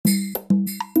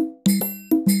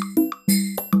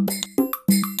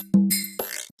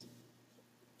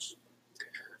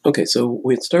Okay, so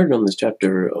we had started on this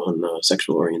chapter on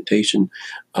sexual orientation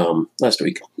last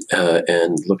week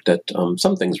and looked at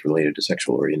some things related to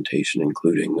sexual orientation,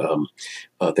 including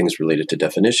things related to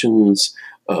definitions,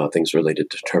 things related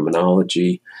to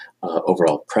terminology,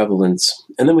 overall prevalence.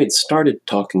 And then we'd started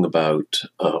talking about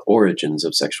origins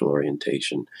of sexual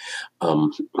orientation.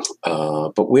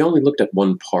 But we only looked at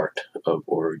one part of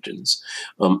origins.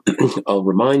 I'll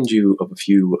remind you of a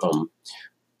few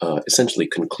essentially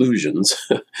conclusions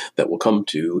that we'll come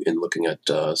to in looking at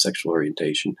sexual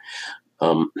orientation.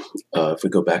 If we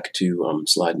go back to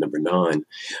slide number 9,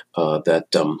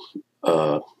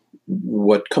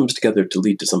 what comes together to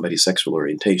lead to somebody's sexual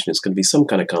orientation is going to be some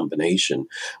kind of combination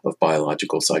of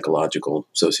biological, psychological,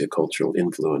 sociocultural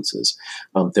influences.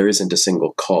 There isn't a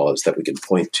single cause that we can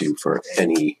point to for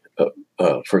any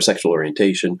for sexual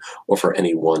orientation or for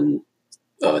any one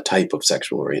type of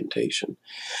sexual orientation.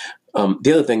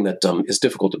 The other thing that is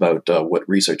difficult about what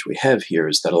research we have here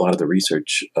is that a lot of the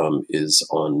research is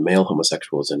on male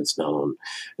homosexuals, and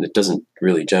it doesn't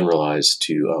really generalize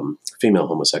to female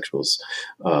homosexuals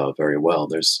very well.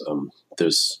 There's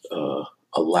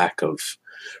a lack of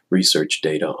research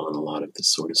data on a lot of this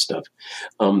sort of stuff.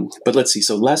 But let's see.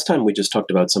 So last time we just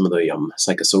talked about some of the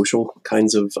psychosocial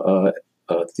kinds of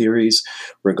theories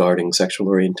regarding sexual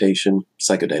orientation,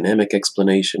 psychodynamic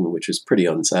explanation, which is pretty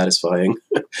unsatisfying,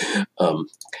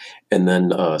 and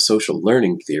then social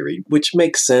learning theory, which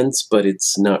makes sense, but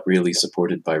it's not really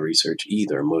supported by research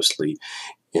either, mostly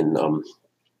in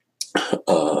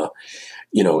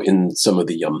in some of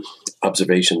the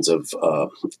observations of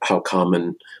how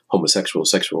common homosexual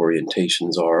sexual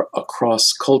orientations are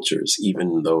across cultures,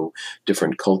 even though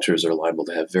different cultures are liable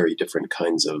to have very different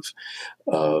kinds of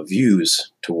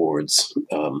views towards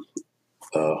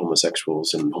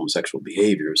homosexuals and homosexual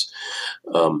behaviors.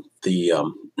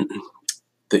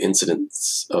 The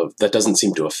incidence of that doesn't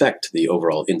seem to affect the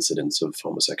overall incidence of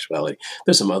homosexuality.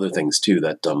 There's some other things too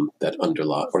that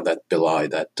underlie or that belie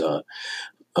that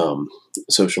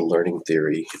social learning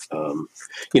theory,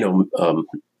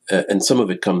 and some of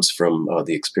it comes from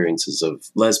the experiences of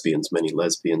lesbians. Many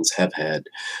lesbians have had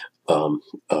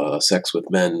sex with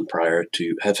men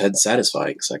have had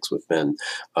satisfying sex with men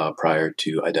prior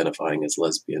to identifying as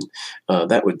lesbian.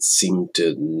 That would seem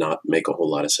to not make a whole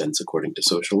lot of sense according to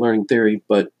social learning theory,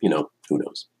 but who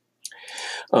knows?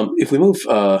 If we move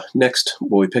next,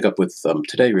 what we pick up with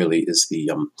today really is the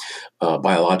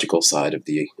biological side of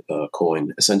the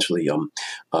coin, essentially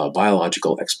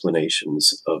biological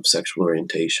explanations of sexual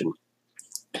orientation.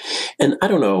 And I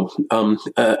don't know,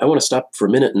 I want to stop for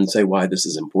a minute and say why this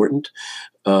is important.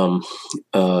 You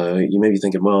may be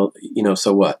thinking, well,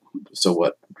 so what? So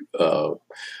what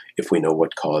if we know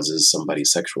what causes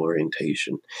somebody's sexual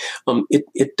orientation?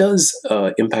 It does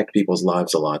impact people's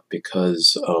lives a lot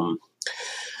because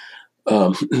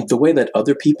the way that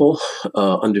other people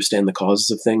understand the causes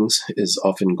of things is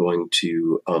often going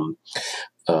to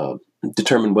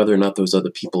determine whether or not those other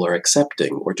people are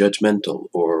accepting or judgmental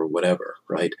or whatever,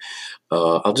 right?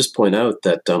 I'll just point out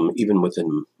that even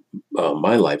within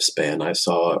my lifespan, I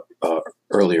saw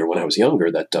earlier when I was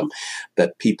younger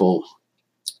that people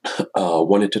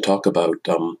wanted to talk about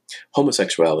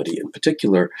homosexuality in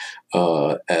particular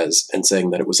and saying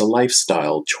that it was a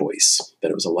lifestyle choice,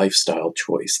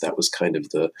 That was kind of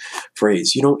the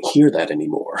phrase. You don't hear that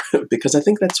anymore because I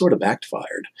think that sort of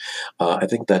backfired. I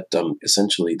think that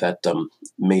essentially that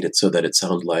made it so that it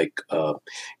sounded like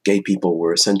gay people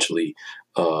were essentially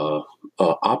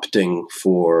opting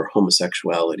for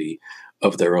homosexuality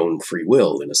of their own free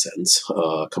will, in a sense,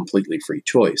 completely free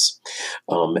choice.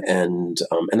 And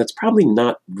that's probably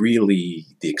not really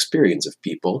the experience of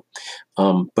people,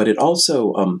 but it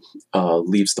also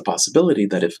leaves the possibility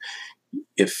that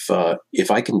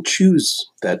if I can choose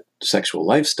that sexual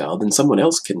lifestyle, then someone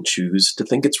else can choose to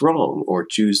think it's wrong, or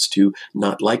choose to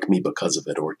not like me because of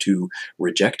it, or to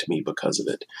reject me because of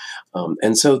it.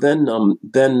 And so then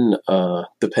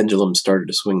the pendulum started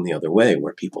to swing the other way,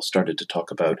 where people started to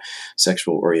talk about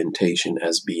sexual orientation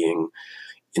as being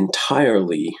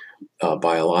entirely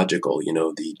biological,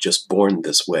 the just born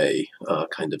this way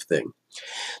kind of thing.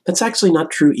 That's actually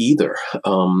not true either,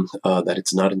 that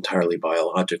it's not entirely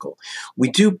biological.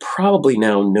 We do probably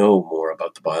now know more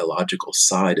about the biological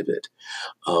side of it.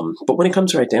 But when it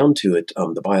comes right down to it,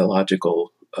 the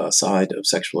biological side of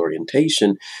sexual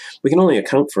orientation, we can only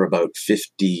account for about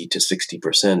 50 to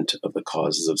 60% of the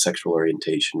causes of sexual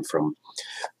orientation from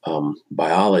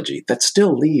biology. That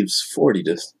still leaves 40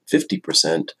 to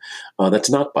 50% that's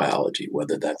not biology,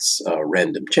 whether that's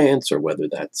random chance, or whether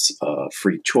that's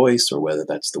free choice, or whether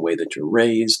that's the way that you're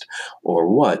raised, or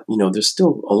what. There's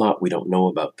still a lot we don't know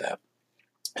about that.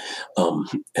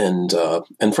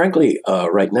 And frankly,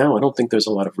 right now, I don't think there's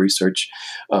a lot of research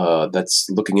that's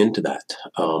looking into that.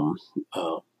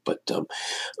 But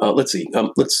let's see.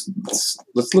 Let's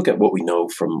look at what we know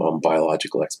from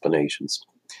biological explanations.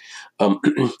 Um,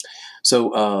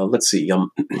 let's see.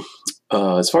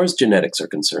 As far as genetics are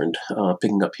concerned,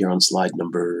 picking up here on slide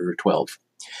number 12.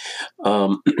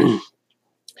 Um,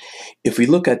 If we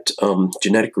look at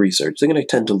genetic research, they're going to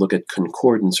tend to look at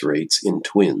concordance rates in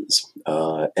twins,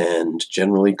 and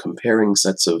generally comparing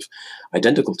sets of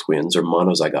identical twins or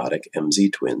monozygotic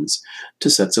MZ twins to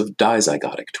sets of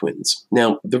dizygotic twins.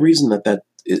 Now, the reason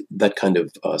that kind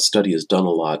of study is done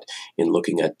a lot in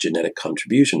looking at genetic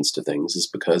contributions to things is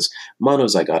because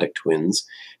monozygotic twins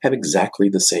have exactly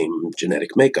the same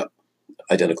genetic makeup,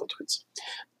 identical twins.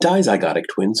 Dizygotic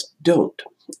twins don't.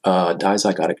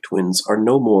 Dizygotic twins are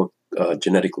no more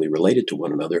genetically related to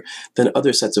one another than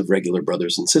other sets of regular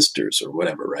brothers and sisters or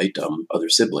whatever, right? Other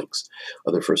siblings,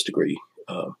 other first degree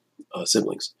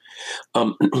siblings.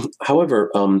 Um,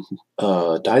 However,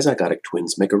 dizygotic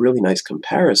twins make a really nice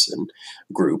comparison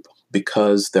group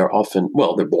because they're often,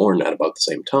 well, they're born at about the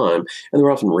same time, and they're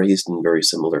often raised in very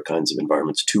similar kinds of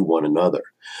environments to one another.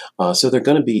 So they're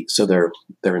going to be, so their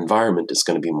environment is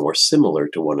going to be more similar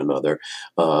to one another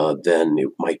than it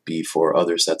might be for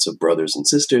other sets of brothers and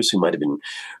sisters who might have been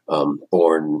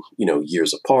born,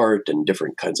 years apart, and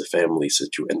different kinds of family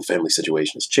and the family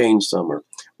situation has changed some or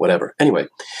whatever. Anyway,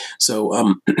 so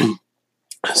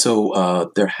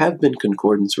there have been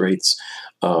concordance rates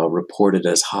reported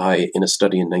as high in a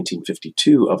study in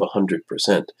 1952 of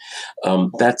 100%.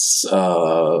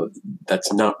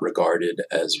 That's not regarded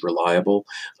as reliable.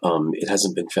 It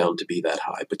hasn't been found to be that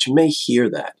high, but you may hear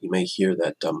that. You may hear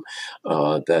that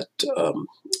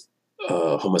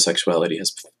homosexuality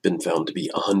has been found to be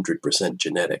 100%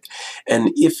 genetic,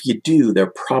 and if you do, they're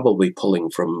probably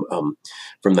pulling from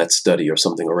that study or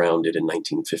something around it in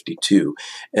 1952,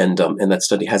 and that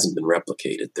study hasn't been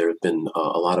replicated. There have been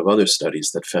a lot of other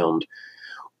studies that found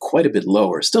quite a bit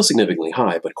lower, still significantly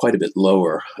high, but quite a bit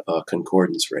lower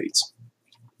concordance rates.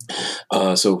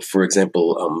 So, for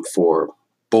example, for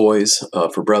boys,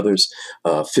 for brothers,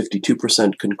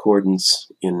 52% concordance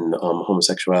in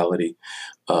homosexuality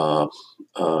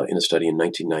in a study in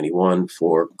 1991.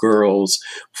 For girls,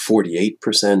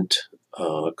 48%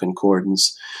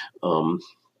 concordance, also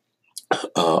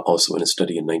in a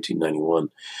study in 1991.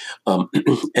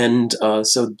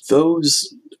 So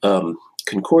those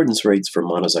concordance rates for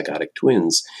monozygotic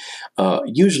twins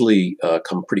usually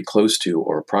come pretty close to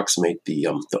or approximate the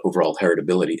overall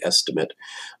heritability estimate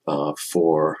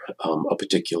for a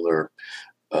particular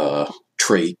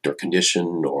trait or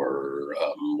condition or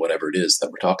whatever it is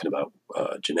that we're talking about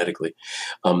genetically.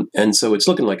 And so it's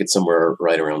looking like it's somewhere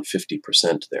right around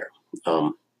 50% there.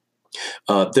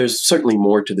 There's certainly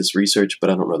more to this research, but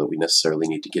I don't know that we necessarily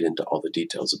need to get into all the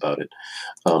details about it.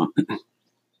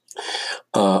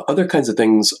 Other kinds of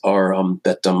things are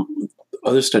that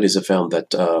other studies have found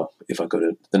that, if I go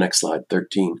to the next slide,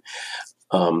 13,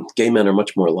 gay men are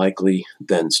much more likely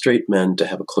than straight men to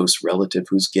have a close relative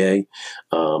who's gay.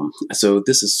 So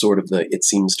this is sort of it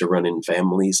seems to run in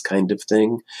families kind of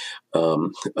thing.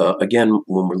 Again,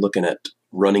 when we're looking at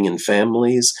running in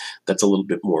families, that's a little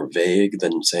bit more vague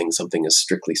than saying something is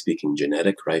strictly speaking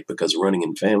genetic, right? Because running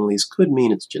in families could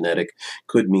mean it's genetic,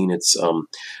 could mean it's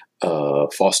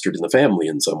fostered in the family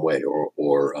in some way, or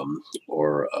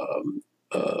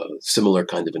similar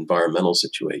kind of environmental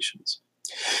situations.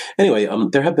 Anyway,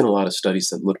 there have been a lot of studies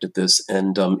that looked at this,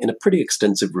 and in a pretty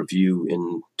extensive review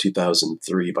in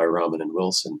 2003 by Rahman and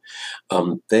Wilson,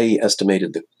 they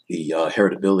estimated the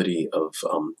heritability of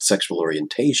sexual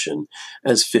orientation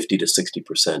as 50 to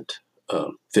 60%.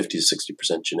 50 to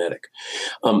 60% genetic.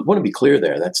 I want to be clear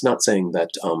there. That's not saying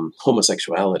that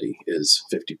homosexuality is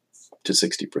 50 to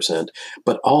 60%,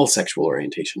 but all sexual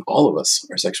orientation, all of us,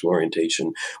 our sexual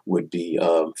orientation would be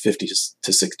 50 to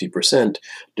 60%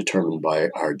 determined by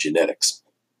our genetics,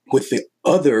 with the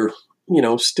other,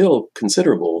 still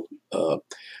considerable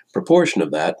proportion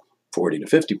of that, 40 to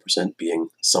 50%, being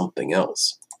something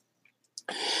else.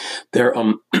 There,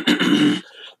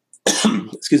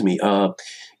 excuse me,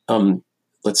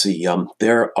 let's see,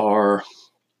 there are,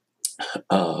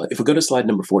 if we go to slide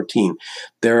number 14,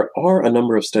 there are a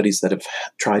number of studies that have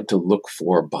tried to look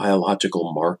for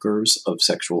biological markers of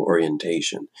sexual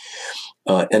orientation.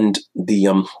 And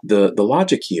the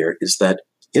logic here is that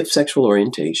if sexual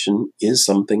orientation is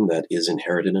something that is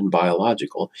inherited and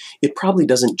biological, it probably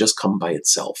doesn't just come by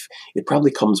itself. It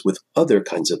probably comes with other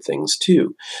kinds of things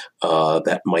too,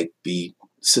 that might be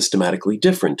systematically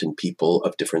different in people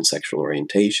of different sexual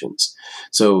orientations.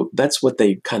 So that's what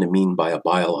they kind of mean by a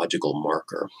biological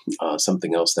marker,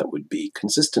 something else that would be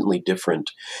consistently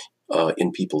different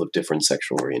in people of different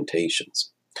sexual orientations.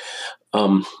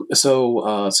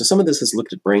 So some of this has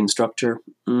looked at brain structure.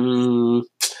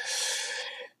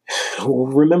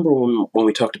 Remember when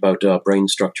we talked about brain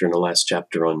structure in the last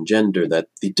chapter on gender, that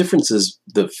the differences,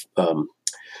 the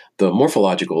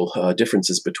morphological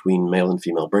differences between male and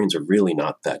female brains are really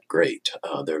not that great.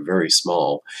 They're very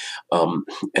small,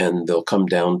 and they'll come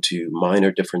down to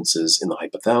minor differences in the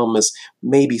hypothalamus,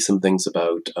 maybe some things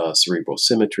about cerebral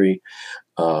symmetry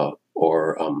or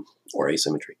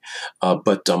asymmetry,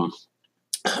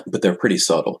 but they're pretty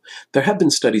subtle. There have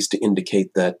been studies to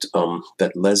indicate that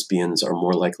that lesbians are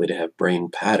more likely to have brain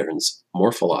patterns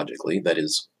morphologically, that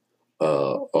is,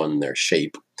 on their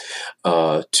shape,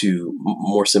 to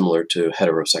more similar to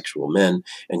heterosexual men,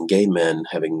 and gay men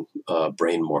having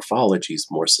brain morphologies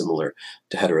more similar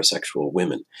to heterosexual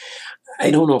women.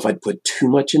 I don't know if I'd put too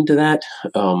much into that,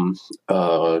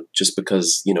 just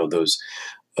because those.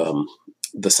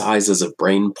 The sizes of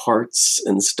brain parts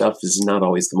and stuff is not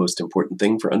always the most important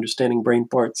thing for understanding brain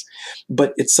parts,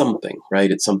 but it's something, right?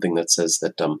 It's something that says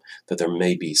that that there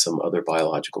may be some other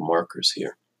biological markers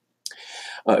here.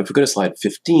 If we go to slide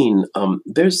 15,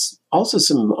 there's also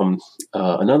some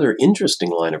another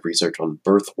interesting line of research on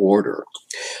birth order.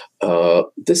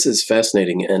 This is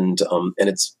fascinating, and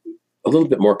it's a little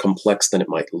bit more complex than it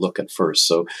might look at first.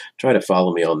 So try to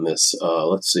follow me on this.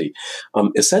 Let's see.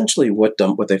 Essentially, what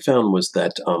they found was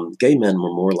that gay men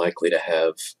were more likely to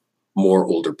have more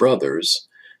older brothers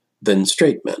than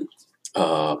straight men.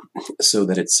 So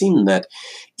that it seemed that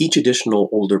each additional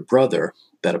older brother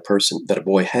that a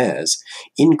boy has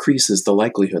increases the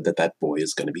likelihood that that boy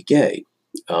is going to be gay.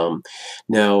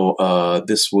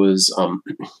 This was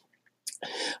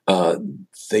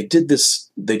they did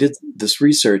this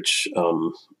research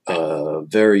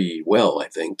very well, I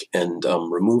think, and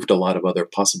removed a lot of other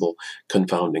possible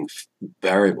confounding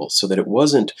variables, so that it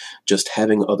wasn't just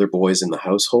having other boys in the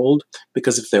household,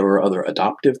 because if there were other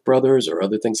adoptive brothers or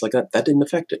other things like that, that didn't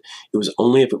affect it. It was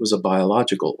only if it was a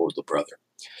biological older brother.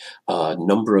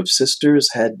 Number of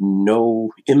sisters had no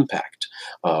impact,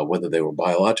 whether they were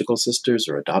biological sisters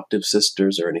or adoptive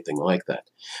sisters or anything like that.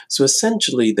 So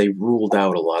essentially, they ruled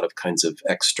out a lot of kinds of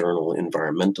external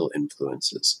environmental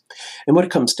influences. And what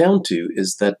it comes down to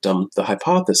is that the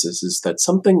hypothesis is that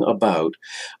something about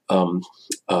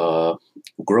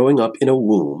growing up in a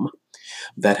womb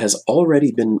that has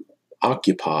already been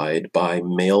occupied by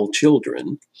male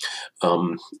children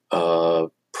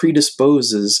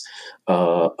predisposes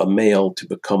a male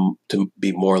to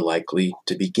be more likely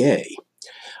to be gay.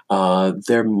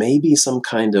 There may be some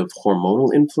kind of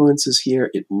hormonal influences here.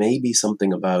 It may be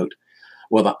something about,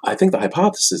 I think the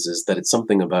hypothesis is that it's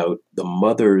something about the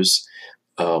mother's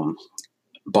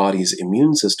body's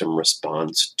immune system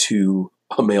response to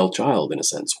a male child, in a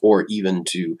sense, or even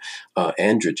to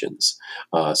androgens,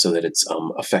 so that it's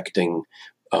affecting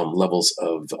levels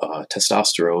of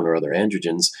testosterone or other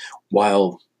androgens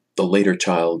while the later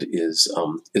child is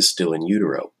still in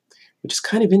utero, which is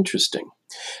kind of interesting.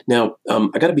 Now,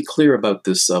 I got to be clear about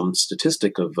this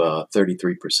statistic of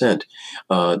 33%.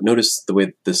 Notice the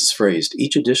way this is phrased.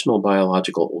 Each additional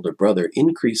biological older brother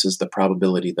increases the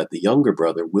probability that the younger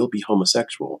brother will be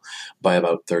homosexual by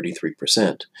about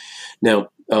 33%.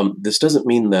 Now, this doesn't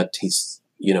mean that he's,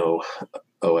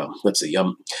 let's see.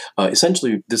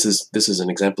 Essentially, this is an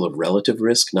example of relative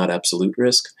risk, not absolute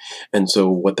risk. And so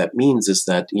what that means is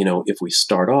that, if we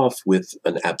start off with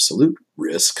an absolute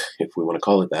risk, if we want to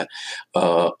call it that,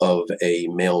 of a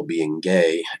male being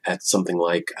gay at something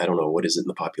like, I don't know, what is it in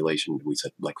the population? We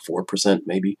said like 4%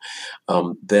 maybe.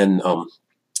 Then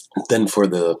for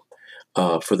the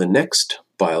next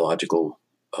biological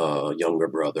younger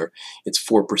brother, it's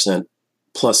 4%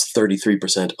 plus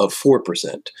 33% of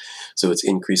 4%. So it's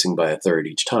increasing by a third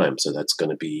each time. So that's going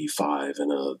to be 5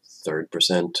 and a third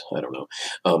percent. I don't know.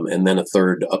 And then a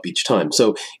third up each time.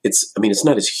 So it's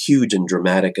not as huge and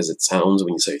dramatic as it sounds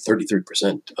when you say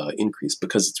 33% increase,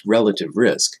 because it's relative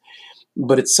risk,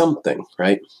 but it's something,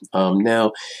 right?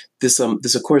 Now, this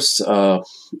of course,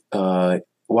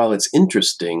 while it's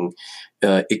interesting,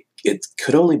 it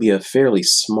could only be a fairly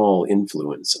small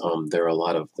influence. There's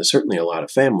certainly a lot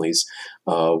of families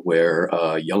where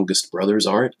youngest brothers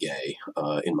aren't gay.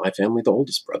 In my family, the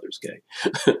oldest brother's gay,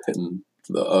 and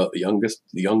the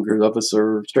younger of us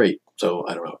are straight. So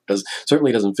I don't know. It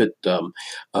certainly doesn't fit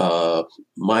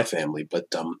my family,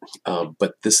 but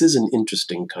this is an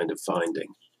interesting kind of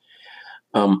finding.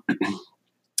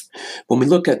 When we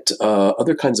look at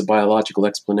other kinds of biological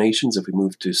explanations, if we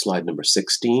move to slide number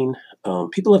 16,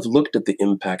 people have looked at the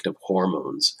impact of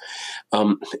hormones.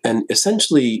 And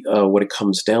essentially, what it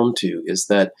comes down to is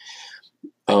that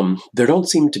there don't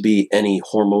seem to be any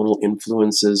hormonal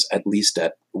influences, at least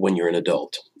when you're an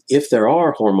adult. If there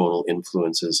are hormonal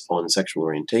influences on sexual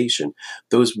orientation,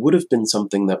 those would have been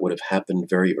something that would have happened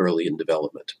very early in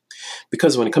development.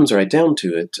 Because when it comes right down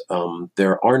to it,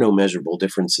 there are no measurable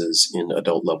differences in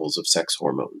adult levels of sex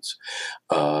hormones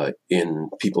in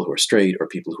people who are straight or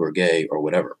people who are gay or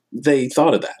whatever. They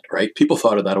thought of that, right? People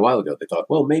thought of that a while ago. They thought,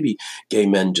 well, maybe gay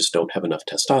men just don't have enough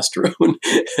testosterone.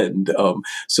 And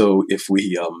so if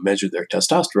we measure their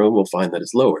testosterone, we'll find that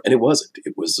it's lower. And it wasn't.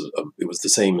 It was the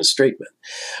same as straight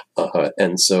men.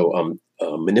 And so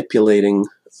manipulating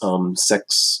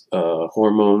sex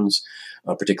hormones,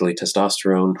 particularly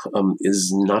testosterone,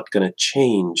 is not going to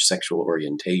change sexual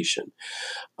orientation.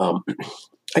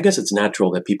 I guess it's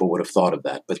natural that people would have thought of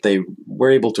that, but they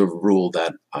were able to rule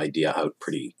that idea out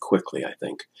pretty quickly, I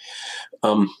think.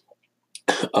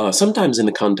 Sometimes in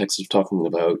the context of talking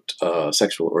about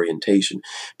sexual orientation,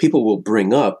 people will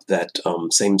bring up that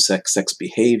same-sex sex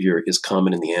behavior is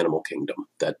common in the animal kingdom,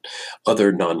 that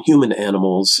other non-human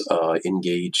animals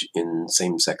engage in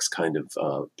same-sex kind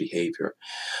of behavior.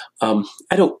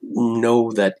 I don't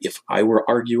know that if I were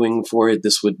arguing for it,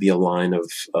 this would be a line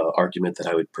of argument that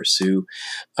I would pursue.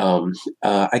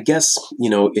 I guess,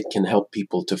 it can help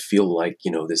people to feel like,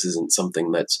 this isn't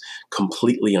something that's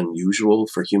completely unusual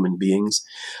for human beings.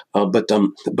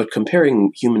 But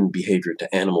comparing human behavior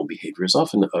to animal behavior is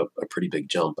often a pretty big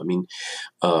jump. I mean,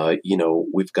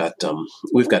 we've got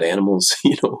animals,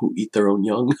 who eat their own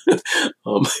young.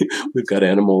 We've got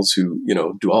animals who,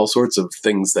 do all sorts of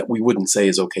things that we wouldn't say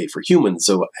is okay for humans.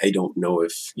 So I don't know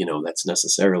if, that's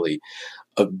necessarily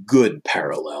a good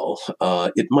parallel.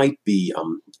 It might be,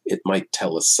 it might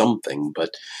tell us something,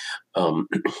 but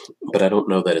I don't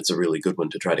know that it's a really good one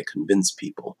to try to convince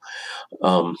people.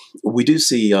 We do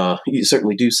see, you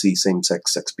certainly do see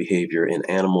same-sex sex behavior in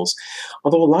animals,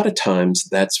 although a lot of times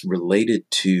that's related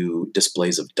to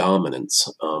displays of dominance.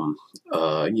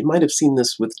 You might have seen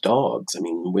this with dogs. I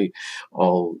mean, we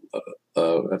all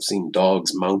I've seen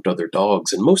dogs mount other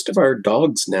dogs, and most of our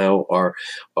dogs now are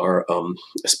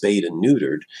spayed and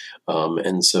neutered,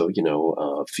 and so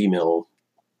female,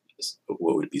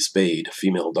 what would it be, spayed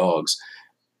female dogs,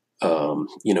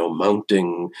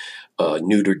 mounting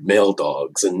neutered male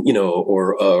dogs, and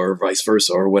or vice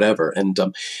versa, or whatever, and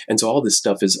so all this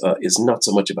stuff is not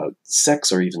so much about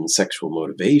sex or even sexual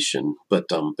motivation, but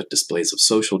displays of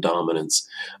social dominance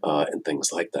and things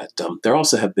like that. There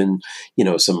also have been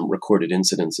some recorded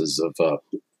incidences of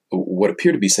what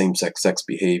appear to be same-sex sex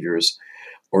behaviors,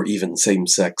 or even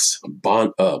same-sex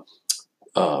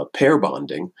pair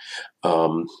bonding,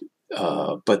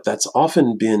 but that's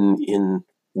often been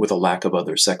with a lack of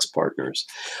other sex partners.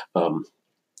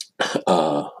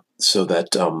 So that,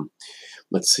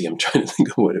 let's see, I'm trying to think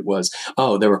of what it was.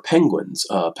 Oh, there were penguins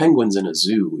in a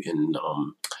zoo in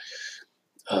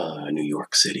New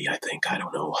York City, I think. I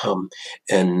don't know.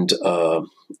 And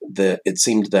it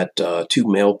seemed that two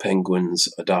male penguins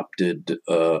adopted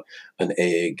an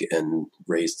egg and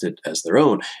raised it as their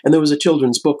own. And there was a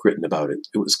children's book written about it.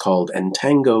 It was called "And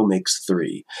Tango Makes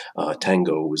Three."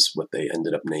 Tango was what they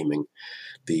ended up naming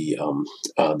the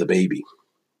baby.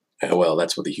 Well,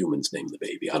 that's what the humans named the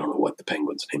baby. I don't know what the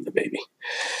penguins named the baby.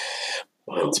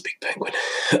 I don't speak penguin,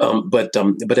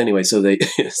 but anyway, so they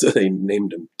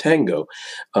named him Tango,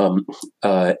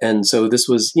 and so this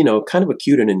was kind of a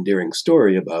cute and endearing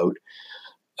story about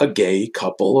a gay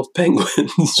couple of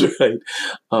penguins, right?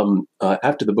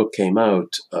 After the book came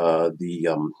out,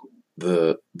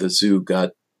 the zoo got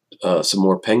some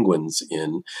more penguins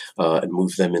in and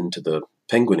moved them into the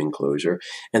penguin enclosure,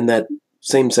 and that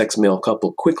same-sex male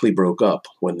couple quickly broke up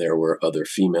when there were other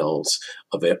females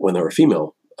when there were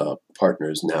female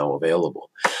partners now available.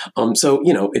 So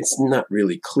it's not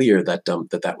really clear that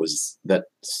that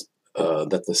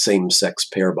the same-sex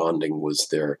pair bonding was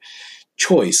their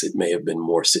choice. It may have been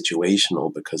more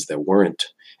situational because there weren't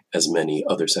as many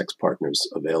other sex partners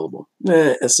available.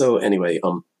 So anyway,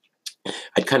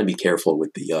 I'd kind of be careful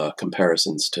with the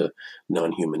comparisons to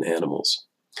non-human animals.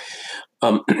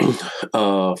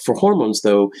 For hormones,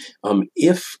 though,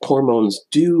 if hormones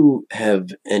do have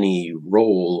any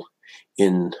role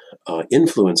in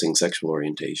influencing sexual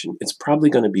orientation, it's probably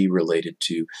going to be related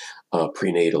to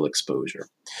prenatal exposure,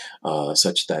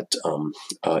 such that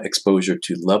exposure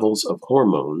to levels of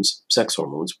hormones, sex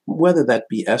hormones, whether that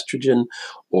be estrogen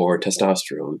or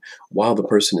testosterone, while the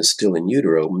person is still in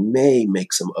utero, may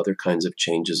make some other kinds of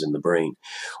changes in the brain.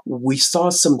 We saw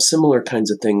some similar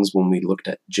kinds of things when we looked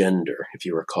at gender, if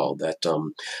you recall, that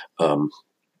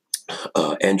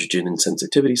androgen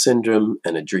insensitivity syndrome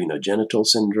and adrenogenital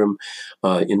syndrome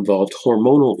involved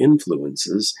hormonal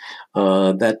influences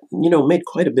that made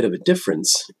quite a bit of a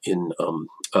difference in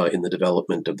the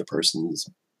development of the person's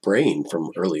brain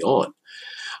from early on.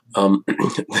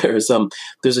 There's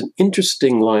an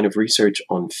interesting line of research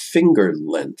on finger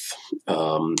length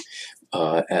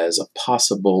as a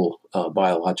possible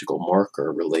biological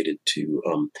marker related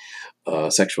to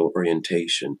sexual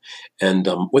orientation. And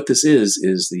what this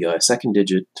is the second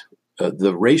digit,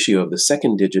 the ratio of the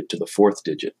second digit to the fourth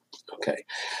digit. Okay,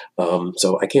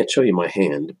 so I can't show you my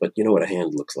hand, but you know what a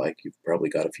hand looks like. You've probably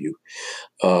got a few.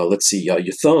 Let's see, your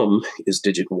thumb is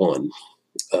digit 1,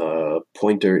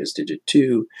 pointer is digit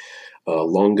 2,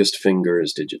 longest finger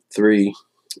is digit 3,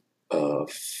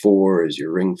 4 is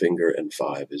your ring finger, and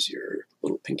 5 is your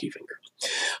little pinky finger.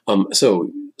 So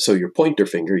your pointer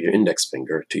finger, your index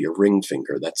finger, to your ring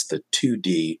finger, that's the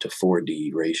 2D to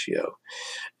 4D ratio.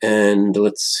 And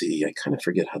let's see, I kind of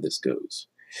forget how this goes.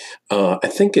 I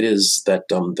think it is that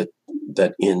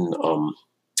that in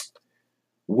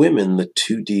women, the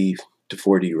 2D to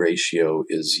 4D ratio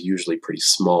is usually pretty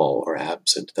small or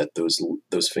absent, that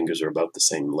those fingers are about the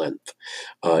same length.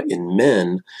 In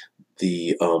men,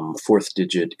 the fourth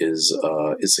digit is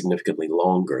significantly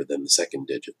longer than the second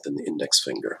digit, than the index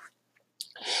finger.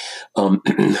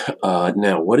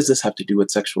 Now, what does this have to do with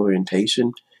sexual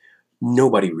orientation?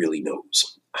 Nobody really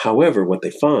knows. However, what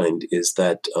they find is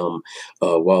that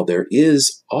while there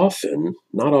is often,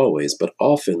 not always, but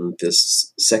often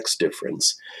this sex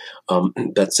difference,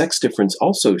 that sex difference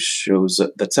also shows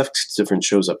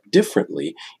up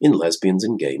differently in lesbians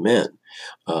and gay men.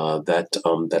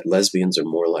 That lesbians are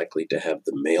more likely to have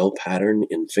the male pattern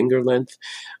in finger length.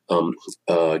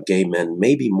 Gay men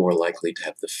may be more likely to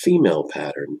have the female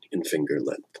pattern in finger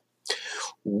length.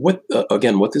 What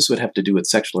this would have to do with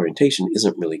sexual orientation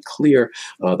isn't really clear.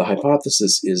 The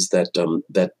hypothesis is that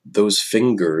that those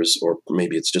fingers, or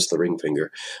maybe it's just the ring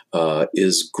finger,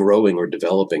 is growing or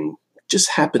developing.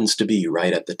 Just happens to be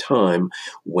right at the time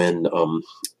when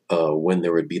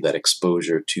there would be that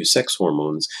exposure to sex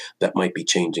hormones that might be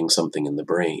changing something in the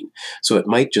brain. So it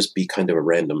might just be kind of a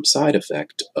random side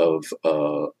effect of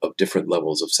different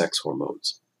levels of sex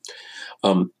hormones.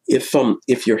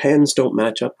 If your hands don't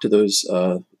match up to those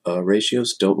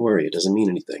ratios, don't worry. It doesn't mean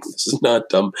anything. This is not.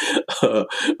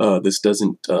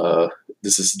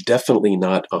 This is definitely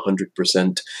not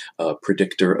 100%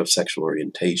 predictor of sexual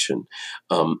orientation.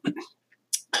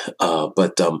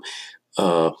 But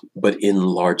in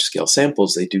large scale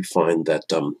samples, they do find that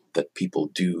that people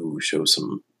do show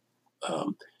some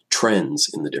trends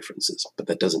in the differences, but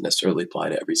that doesn't necessarily apply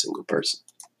to every single person.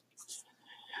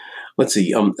 Let's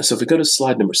see. So if we go to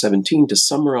slide number 17 to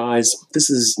summarize, this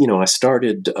is, I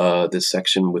started this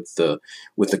section with the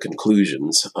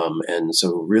conclusions, and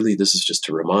so really this is just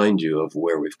to remind you of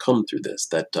where we've come through this.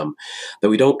 That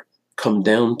we don't come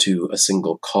down to a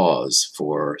single cause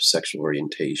for sexual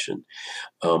orientation.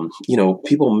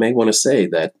 People may want to say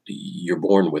that you're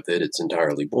born with it; it's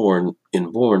entirely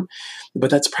inborn, but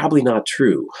that's probably not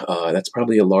true. That's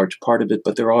probably a large part of it,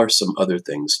 but there are some other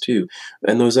things too,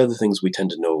 and those other things we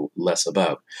tend to know less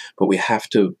about. But we have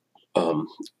to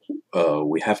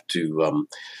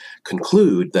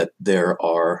conclude that there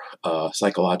are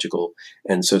psychological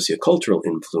and sociocultural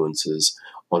influences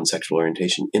on sexual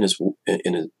orientation in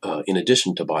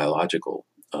addition to biological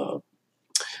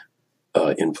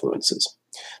influences.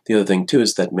 The other thing, too,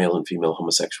 is that male and female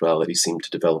homosexuality seem to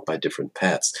develop by different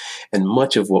paths. And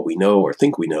much of what we know or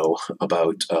think we know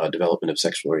about development of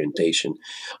sexual orientation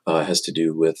has to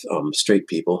do with straight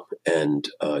people and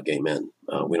gay men.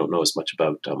 We don't know as much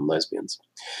about lesbians.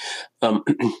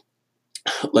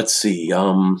 Let's see.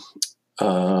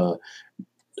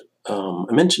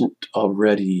 I mentioned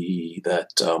already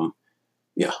that,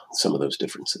 some of those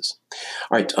differences.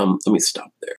 All right, let me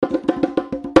stop there.